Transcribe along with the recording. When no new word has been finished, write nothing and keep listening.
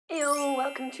Heyo,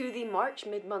 welcome to the March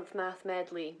mid-month math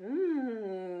medley.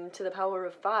 To the power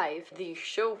of 5, the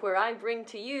show where I bring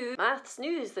to you maths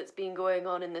news that's been going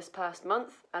on in this past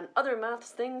month and other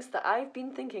maths things that I've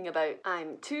been thinking about.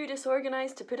 I'm too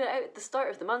disorganised to put it out at the start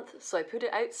of the month, so I put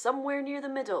it out somewhere near the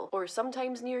middle, or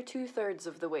sometimes near 2/3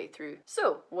 of the way through.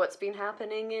 So, what's been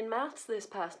happening in maths this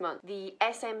past month? The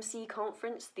SMC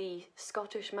conference, the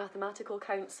Scottish Mathematical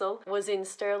Council, was in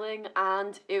Stirling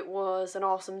and it was an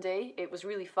awesome day. It was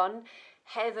really fun.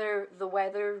 Heather the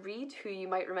Weather Reid, who you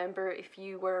might remember if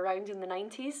you were around in the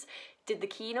 90s, did the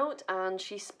keynote and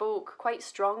she spoke quite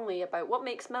strongly about what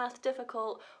makes math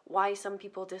difficult, why some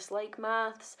people dislike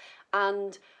maths,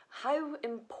 and how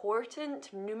important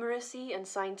numeracy and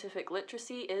scientific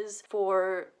literacy is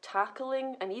for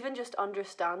tackling and even just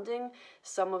understanding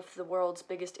some of the world's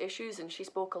biggest issues. And she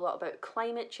spoke a lot about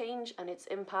climate change and its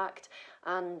impact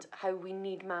and how we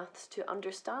need maths to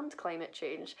understand climate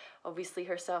change. Obviously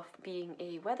herself being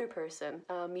a weather person,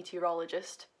 a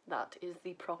meteorologist, that is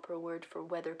the proper word for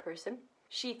weather person.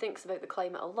 She thinks about the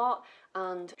climate a lot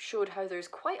and showed how there's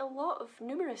quite a lot of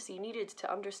numeracy needed to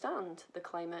understand the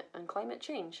climate and climate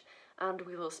change. And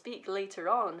we will speak later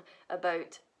on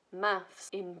about maths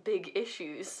in big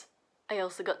issues. I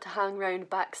also got to hang around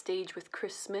backstage with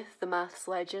Chris Smith, the maths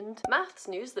legend. Maths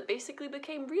news that basically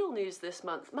became real news this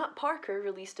month. Matt Parker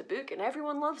released a book and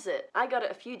everyone loves it. I got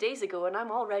it a few days ago and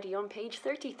I'm already on page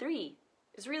 33.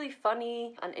 It's really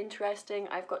funny and interesting.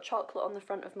 I've got chocolate on the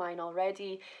front of mine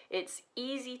already. It's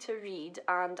easy to read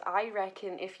and I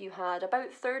reckon if you had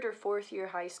about 3rd or 4th year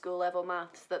high school level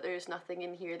maths that there's nothing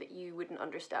in here that you wouldn't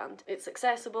understand. It's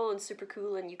accessible and super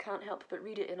cool and you can't help but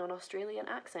read it in an Australian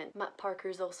accent. Matt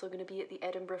Parker's also going to be at the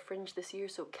Edinburgh Fringe this year,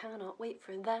 so cannot wait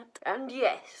for that. And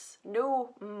yes,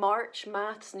 no March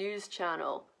Maths news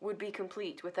channel would be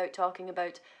complete without talking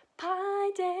about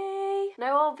Pi Day.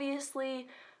 Now obviously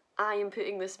I am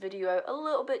putting this video out a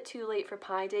little bit too late for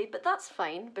Pi Day, but that's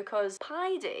fine because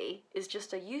Pi Day is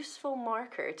just a useful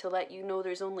marker to let you know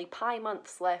there's only pi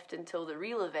months left until the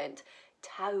real event,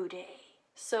 Tau Day.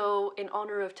 So, in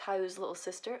honour of Tau's little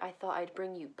sister, I thought I'd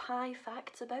bring you pi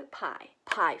facts about pi.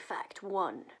 Pi fact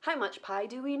 1. How much pi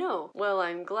do we know? Well,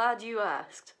 I'm glad you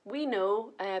asked. We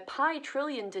know pi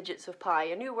trillion digits of pi,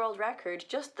 a new world record,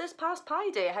 just this past Pi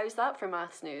Day. How's that for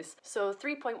maths news? So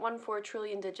 3.14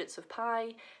 trillion digits of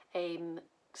pi,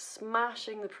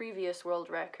 smashing the previous world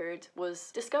record,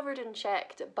 was discovered and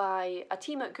checked by a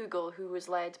team at Google who was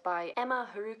led by Emma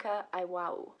Haruka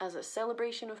Iwao as a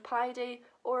celebration of Pi Day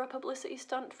or a publicity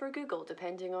stunt for Google,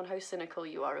 depending on how cynical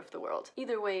you are of the world.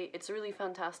 Either way, it's a really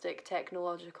fantastic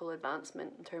technological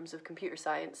advancement in terms of computer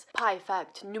science. Pi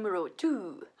fact numero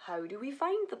 2. How do we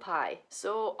find the pi?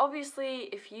 So obviously,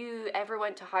 if you ever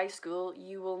went to high school,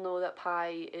 you will know that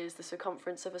pi is the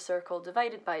circumference of a circle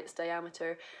divided by its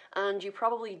diameter, and you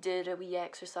probably did a wee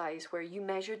exercise where you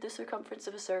measured the circumference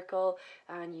of a circle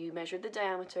and you measured the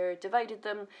diameter, divided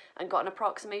them, and got an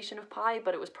approximation of pi,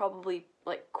 but it was probably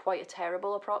like quite a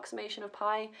terrible approximation of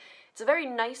pi. It's a very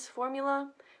nice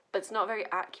formula, but it's not a very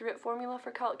accurate formula for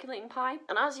calculating pi.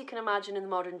 And as you can imagine, in the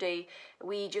modern day,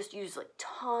 we just use like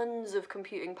tons of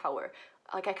computing power.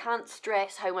 Like, I can't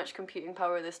stress how much computing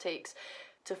power this takes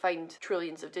to find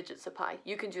trillions of digits of pi.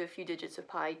 You can do a few digits of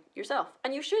pi yourself,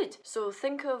 and you should. So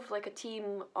think of like a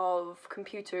team of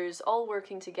computers all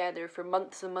working together for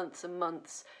months and months and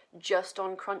months just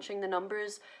on crunching the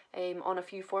numbers on a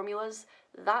few formulas.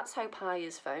 That's how pi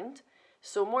is found.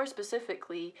 So more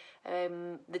specifically,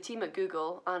 the team at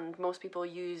Google and most people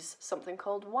use something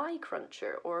called Y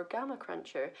Cruncher or Gamma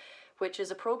Cruncher, which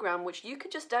is a program which you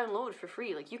could just download for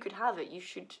free. Like, you could have it, you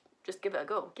should just give it a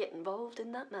go. Get involved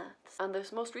in that maths. And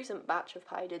this most recent batch of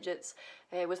pi digits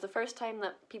was the first time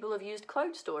that people have used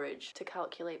cloud storage to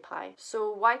calculate pi.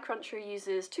 So Y Cruncher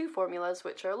uses two formulas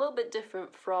which are a little bit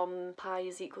different from pi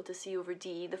is equal to c over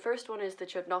d. The first one is the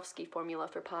Chernovsky formula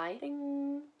for pi.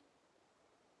 Ding!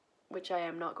 Which I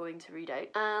am not going to read out.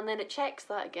 And then it checks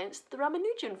that against the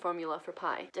Ramanujan formula for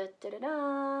pi. Da da da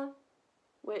da!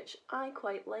 Which I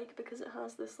quite like because it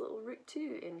has this little root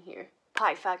 2 in here.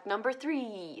 Pi fact number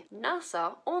 3.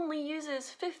 NASA only uses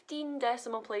 15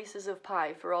 decimal places of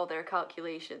pi for all their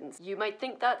calculations. You might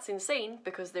think that's insane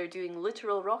because they're doing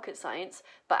literal rocket science,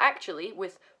 but actually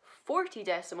with 40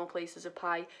 decimal places of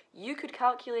pi, you could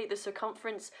calculate the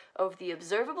circumference of the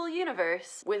observable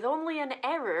universe with only an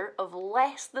error of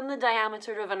less than the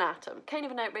diameter of an atom. Kind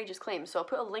of an outrageous claim, so I'll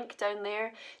put a link down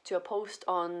there to a post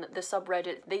on the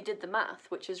subreddit They Did the Math,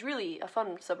 which is really a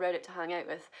fun subreddit to hang out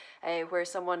with, where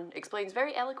someone explains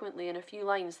very eloquently in a few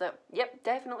lines that, yep,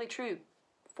 definitely true.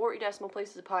 40 decimal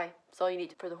places of pi. That's all you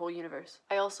need for the whole universe.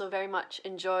 I also very much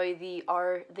enjoy the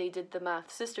R They Did the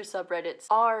Math sister subreddits.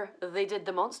 R They Did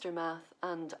the Monster Math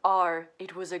and R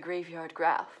It Was a Graveyard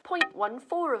Graph. Point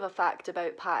 14 of a fact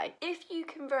about pi. If you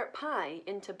convert pi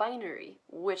into binary,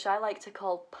 which I like to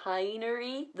call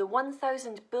pinary, the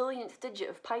 1000 billionth digit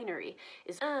of pinary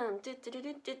is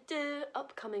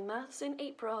upcoming maths in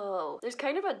April. There's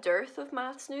kind of a dearth of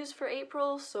maths news for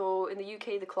April, so in the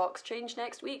UK the clocks change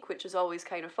next week, which is always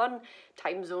kind of fun.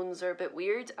 Time zones are a bit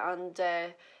weird, and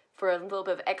for a little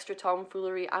bit of extra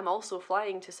tomfoolery, I'm also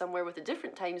flying to somewhere with a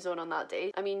different time zone on that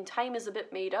day. I mean, time is a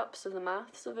bit made up, so the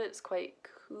maths of it's quite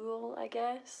cool, I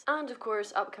guess. And of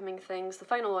course, upcoming things, the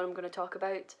final one I'm going to talk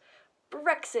about,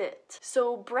 Brexit.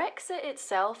 So Brexit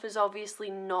itself is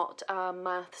obviously not a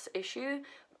maths issue,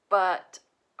 but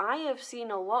I have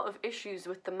seen a lot of issues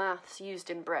with the maths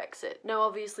used in Brexit. Now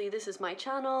obviously this is my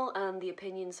channel and the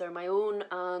opinions are my own,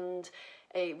 and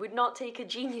it would not take a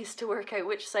genius to work out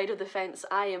which side of the fence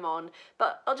I am on,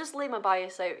 but I'll just lay my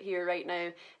bias out here right now.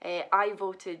 I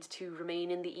voted to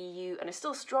remain in the EU, and I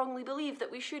still strongly believe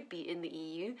that we should be in the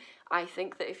EU. I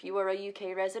think that if you are a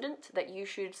UK resident, that you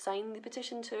should sign the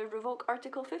petition to revoke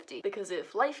Article 50. Because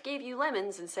if life gave you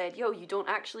lemons and said, yo, you don't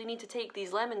actually need to take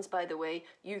these lemons, by the way,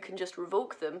 you can just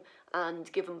revoke them and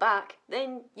give them back,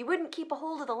 then you wouldn't keep a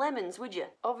hold of the lemons, would you?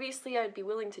 Obviously, I'd be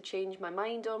willing to change my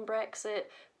mind on Brexit,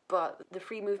 but the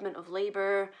free movement of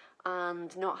labour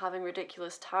and not having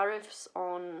ridiculous tariffs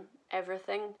on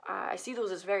everything, I see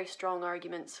those as very strong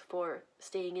arguments for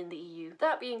staying in the EU.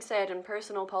 That being said, and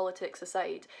personal politics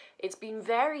aside, it's been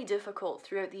very difficult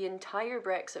throughout the entire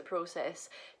Brexit process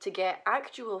to get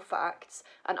actual facts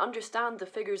and understand the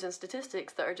figures and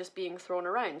statistics that are just being thrown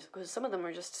around, because some of them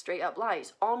are just straight up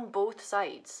lies on both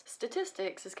sides.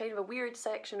 Statistics is kind of a weird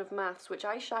section of maths which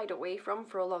I shied away from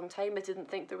for a long time. I didn't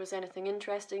think there was anything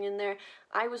interesting in there.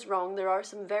 I was wrong. There are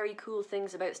some very cool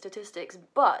things about statistics,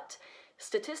 but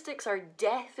statistics are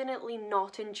definitely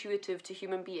not intuitive to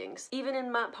human beings. Even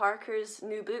in Matt Parker's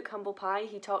new book, Humble Pie,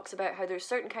 he talks about how there's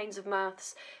certain kinds of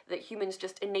maths that humans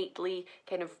just innately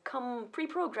kind of come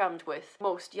pre-programmed with.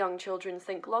 Most young children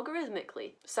think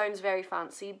logarithmically. Sounds very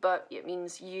fancy, but it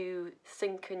means you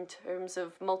think in terms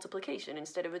of multiplication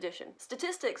instead of addition.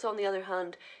 Statistics, on the other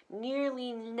hand,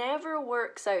 nearly never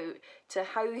works out to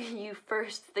how you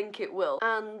first think it will.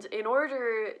 And in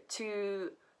order to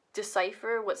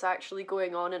decipher what's actually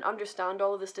going on and understand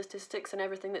all of the statistics and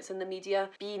everything that's in the media,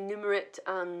 be numerate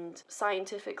and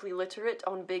scientifically literate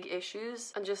on big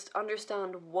issues, and just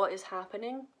understand what is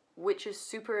happening, which is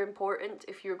super important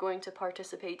if you're going to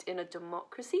participate in a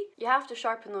democracy. You have to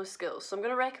sharpen those skills. So I'm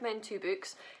going to recommend two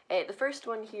books. The first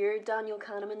one here, Daniel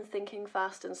Kahneman, Thinking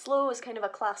Fast and Slow, is kind of a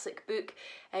classic book.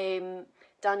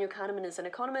 Daniel Kahneman is an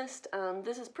economist, and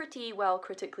this is pretty well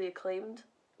critically acclaimed.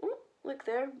 Look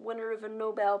there, winner of a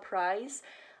Nobel Prize.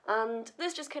 And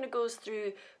this just kind of goes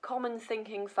through common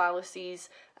thinking fallacies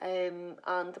and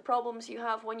the problems you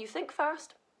have when you think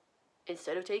fast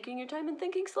instead of taking your time and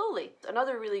thinking slowly.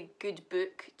 Another really good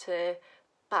book to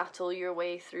battle your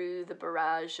way through the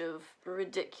barrage of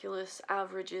ridiculous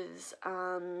averages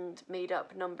and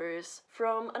made-up numbers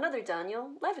from another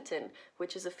Daniel, Levitin,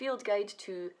 which is a field guide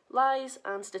to lies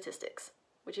and statistics,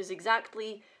 which is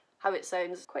exactly how it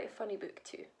sounds. Quite a funny book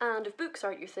too. And if books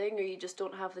aren't your thing, or you just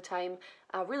don't have the time,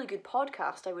 a really good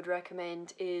podcast I would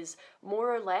recommend is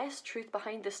More or Less, Truth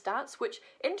Behind the Stats, which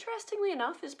interestingly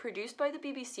enough is produced by the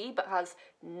BBC but has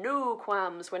no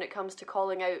qualms when it comes to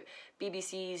calling out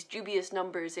BBC's dubious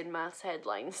numbers in maths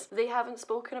headlines. They haven't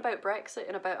spoken about Brexit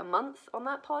in about a month on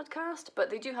that podcast,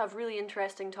 but they do have really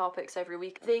interesting topics every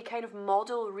week. They kind of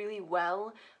model really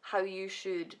well how you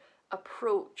should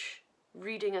approach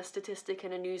reading a statistic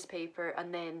in a newspaper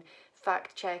and then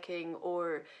fact checking,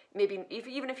 or maybe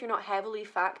even if you're not heavily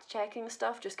fact checking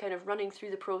stuff, just kind of running through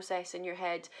the process in your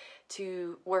head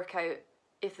to work out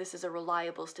if this is a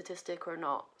reliable statistic or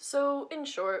not. So in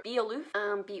short, be aloof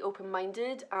and be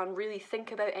open-minded and really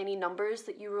think about any numbers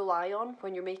that you rely on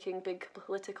when you're making big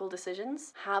political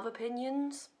decisions. Have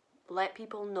opinions, let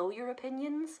people know your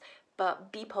opinions,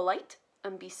 but be polite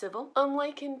and be civil.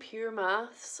 Unlike in pure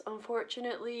maths,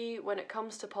 unfortunately, when it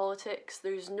comes to politics,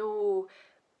 there's no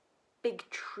big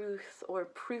truth or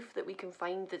proof that we can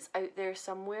find that's out there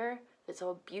somewhere that's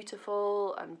all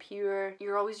beautiful and pure.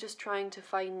 You're always just trying to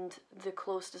find the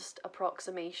closest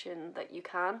approximation that you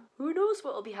can. Who knows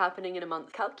what will be happening in a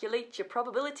month? Calculate your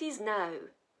probabilities now.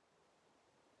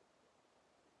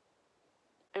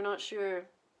 I'm not sure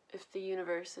if the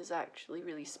universe is actually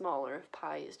really small or if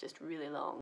pi is just really long.